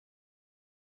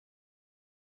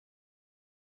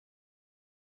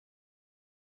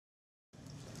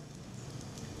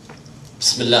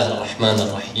بسم الله الرحمن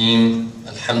الرحيم.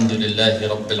 الحمد لله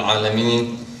رب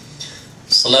العالمين،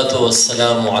 الصلاة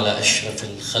والسلام على أشرف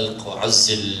الخلق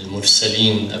وعز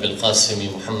المرسلين أبي القاسم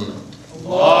محمد.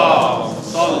 اللهم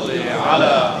صل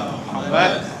على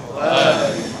محمد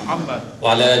وآل محمد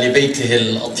وعلى آل بيته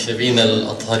الأطيبين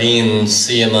الأطهرين،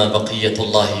 سيما بقية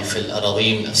الله في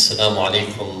الأراضين. السلام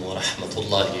عليكم ورحمة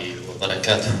الله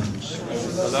وبركاته.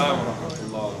 السلام ورحمة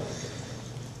الله.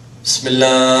 بسم الله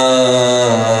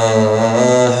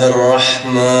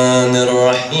الرحمن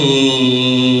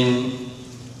الرحيم.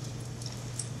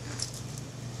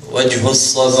 وجه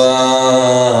الصباح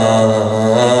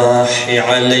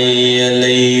علي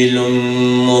ليل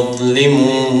مظلم،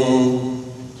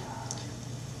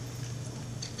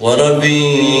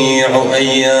 وربيع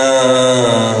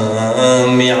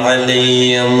أيام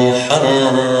علي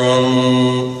محرم،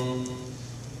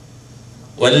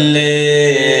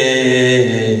 والليل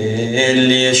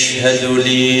يشهد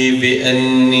لي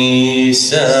بأني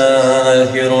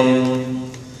ساهر،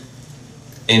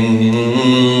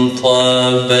 إن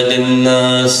طاب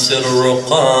للناس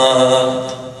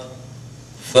الرقاد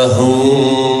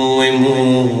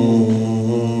فهوموا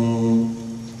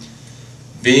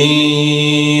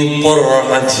بي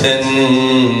قرعة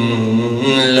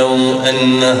لو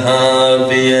أنها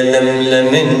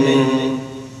بيلملم،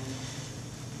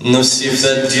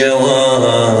 نسفت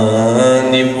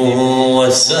جوانبه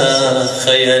وساخ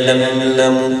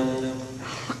يلملم.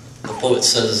 The poet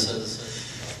says,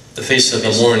 the face of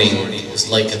the morning is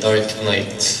like a dark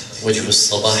night. وجه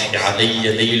الصباح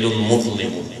علي ليل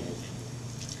مظلم.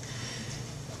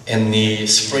 And the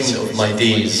spring of my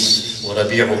days,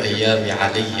 وربيع أيام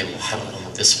علي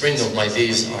محرم. The spring of my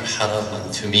days are haram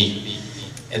unto me.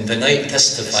 And the night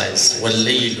testifies,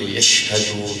 وَاللَّيْلُ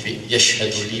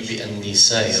يَشْهَدُ لِي بِأَنِّي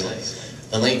سَاهِرٌ.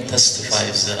 The night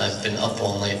testifies that I've been up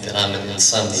all night, that I'm an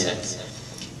insomniac.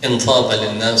 إِنْ طَابَ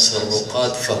لِلنَّاسِ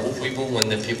الرُّقَادِ فَهُوِّبُوا. When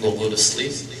the people go to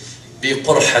sleep,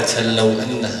 بِقُرْحَةً لَوْ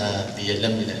أَنَّهَا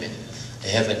بِيَلَمْلَمٍ. I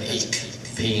have an ache,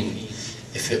 pain.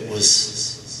 If it was,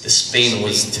 this pain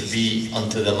was to be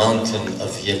unto the mountain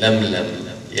of Yalamlam.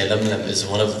 Yalamlam is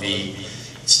one of the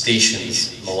stations,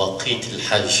 مواقيت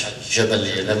الحج, جبل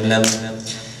يلملم.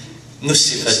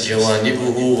 نسفت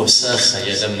جوانبه وساخ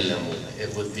يلملم.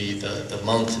 It would be, the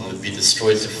mountain would be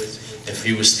destroyed if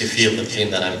he was to feel the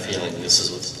pain that I'm feeling. This is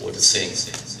what it's saying.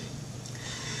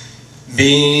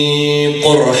 بي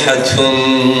قرحة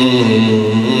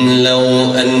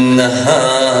لو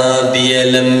أنها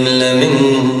بيلملم،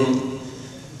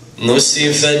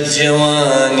 نسفت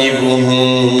جوانبه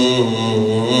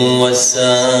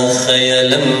وساخ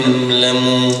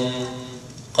يلملم.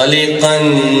 قلقا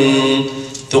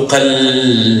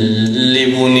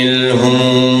تقلبني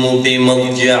الهموم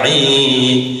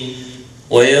بمضجعي،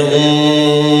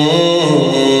 ويغور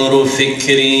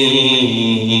فكري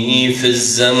في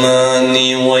الزمان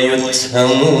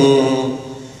ويتهم.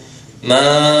 ما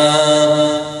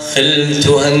خلت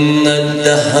أن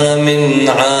الدهر من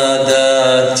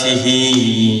عاداته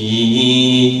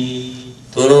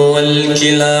تروى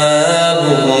الكلاب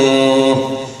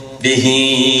به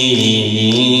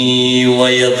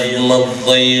ويضم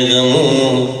الضيغم.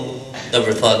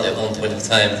 Never thought at one point in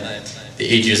time the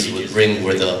ages would bring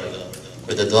where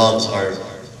the dogs are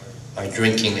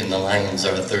drinking and the lions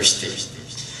are thirsty.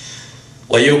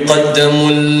 ويقدم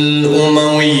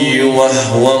الأموي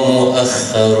وهو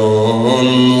مؤخر،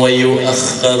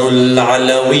 ويؤخر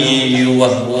العلوي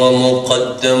وهو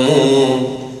مقدم.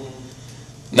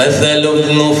 مثل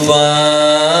ابن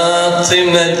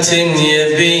فاطمة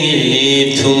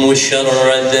يبيت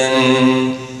مشردا،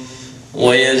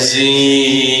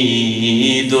 ويزيد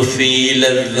في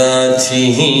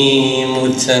لذاته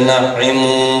متنعم.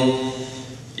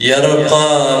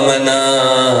 يرقى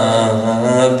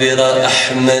منابر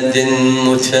أحمد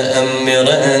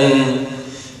متأمرا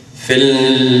في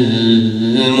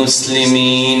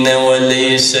المسلمين،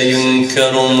 وليس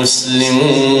ينكر مسلم.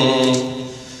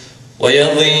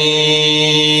 ويضيق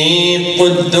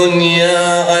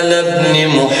الدنيا على ابن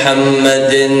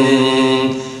محمد،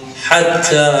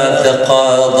 حتى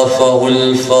تقاذفه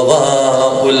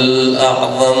الفضاء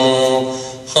الأعظم.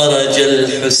 خرج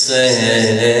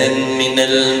الحسين من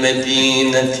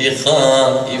المدينة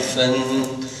خائفا،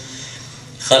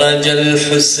 خرج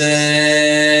الحسين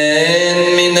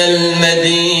من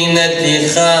المدينة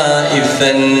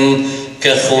خائفا،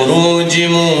 كخروج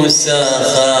موسى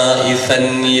خائفا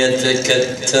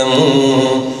يتكتم.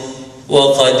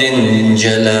 وقد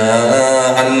انجلى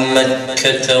عن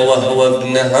مكة وهو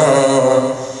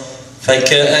ابنها،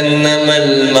 فكأنما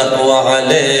المأوى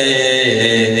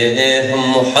عليه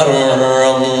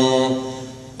محرم.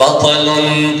 بطل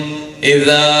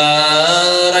إذا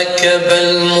ركب الكعبة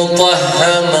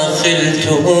المطهم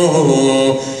خلته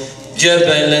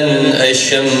جبلا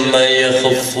أشم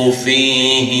يخف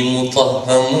فيه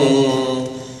مطهم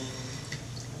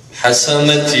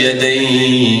حسمت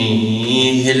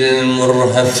يديه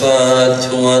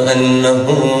المرهفات وأنه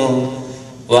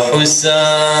وحسامه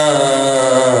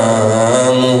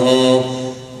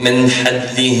من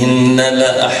حدهن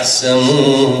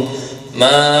لأحسم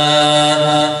ما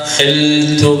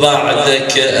خلت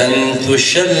بعدك أن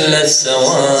تشل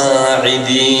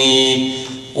سواعدي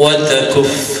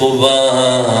وتكف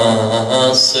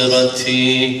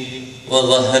باصرتي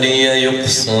وظهري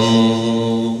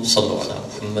يقسم. صلوا على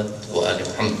محمد وآل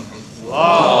محمد.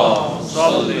 اللهم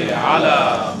صل على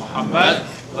محمد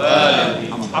وآل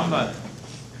محمد.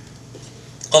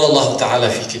 قال الله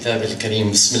تعالى في كتابه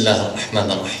الكريم: بسم الله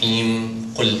الرحمن الرحيم.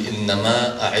 قل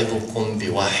إنما أعظكم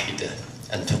بواحدة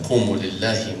أن تقوموا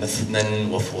لله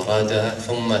مثنى وفرادا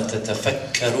ثم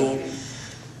تتفكروا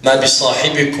ما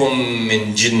بصاحبكم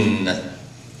من جنة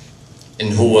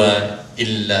إن هو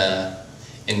إلا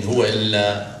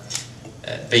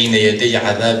بين يدي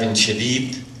عذاب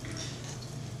شديد.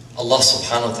 Allah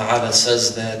subhanahu wa ta'ala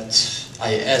says that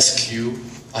I ask you,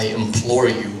 I implore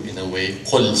you in a way,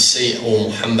 قل, say, O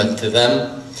Muhammad, to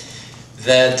them,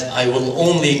 that I will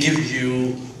only give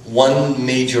you one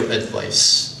major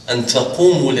advice, أن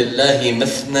تقوموا لله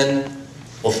مثنى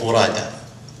وفرادا,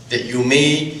 that you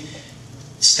may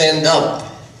stand up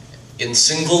in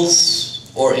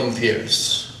singles or in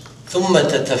pairs. ثم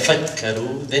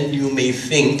تتفكروا, then you may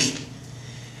think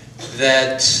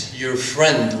that your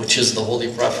friend, which is the Holy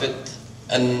Prophet,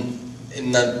 and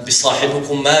إن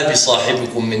بصاحبكم ما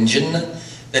بصاحبكم من جنة,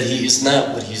 that he is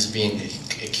not what he's being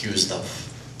accused of.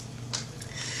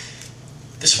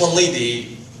 This one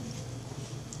lady,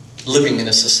 living in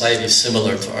a society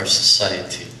similar to our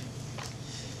society,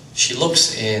 she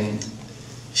looks and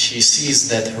she sees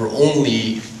that her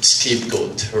only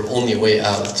scapegoat, her only way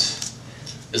out,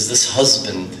 is this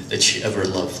husband that she ever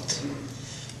loved.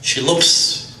 She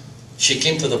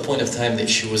came to the point of time that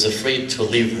she was afraid to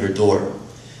leave her door,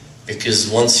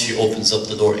 because once she opens up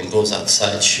the door and goes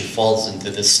outside, she falls into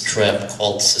this trap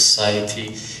called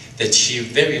society that she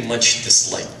very much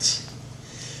disliked.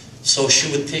 So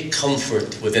she would take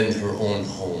comfort within her own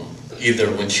home,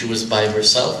 either when she was by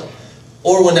herself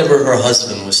or whenever her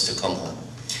husband was to come home.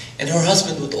 And her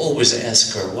husband would always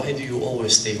ask her, why do you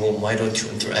always stay home? Why don't you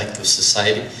interact with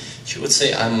society? She would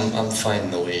say, I'm fine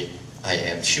the way I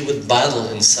am. She would battle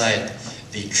inside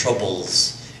the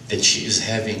troubles that she is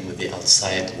having with the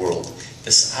outside world.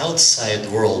 This outside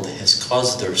world has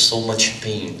caused her so much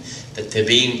pain that the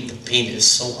pain is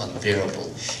so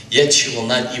unbearable. Yet she will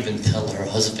not even tell her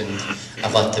husband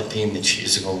about the pain that she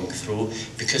is going through,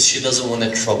 because she doesn't want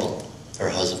to trouble her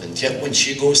husband. Yet when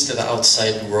she goes to the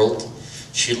outside world,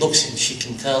 she looks and she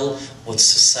can tell what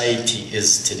society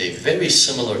is today, very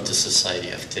similar to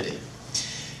society of today.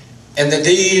 And the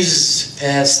days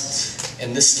passed,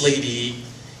 and this lady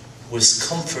was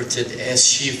comforted as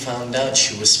she found out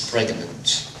she was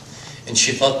pregnant. And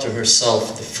she thought to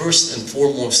herself, the first and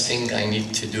foremost thing I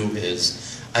need to do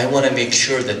is, I want to make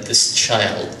sure that this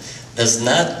child does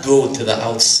not go to the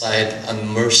outside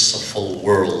unmerciful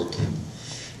world.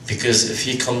 Because if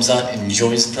he comes out and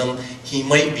joins them, he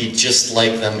might be just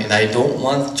like them, and I don't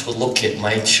want to look at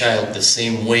my child the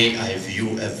same way I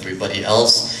view everybody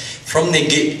else. From the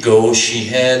get-go, she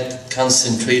had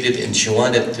concentrated and she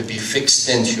wanted to be fixed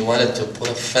in. She wanted to put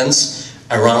a fence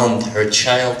around her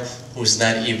child who's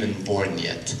not even born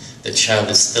yet. The child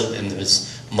is still in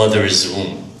his mother's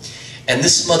womb. And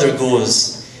this mother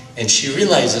goes and she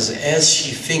realizes, as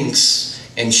she thinks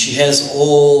and she has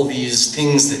all these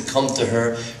things that come to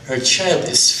her, her child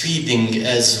is feeding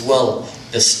as well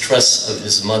the stress of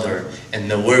his mother and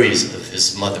the worries of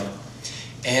his mother.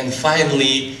 And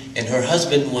finally, and her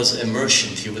husband was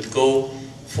immersion. He would go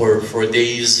for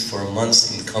days, for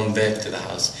months, and come back to the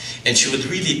house. And she would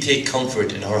really take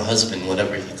comfort in her husband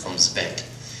whenever he comes back.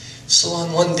 So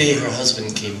on one day, her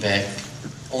husband came back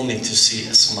only to see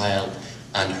a smile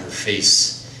on her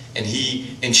face. And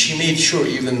she made sure,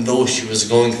 even though she was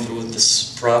going through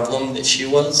this problem that she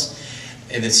was,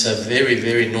 and it's a very,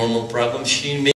 very normal problem, she made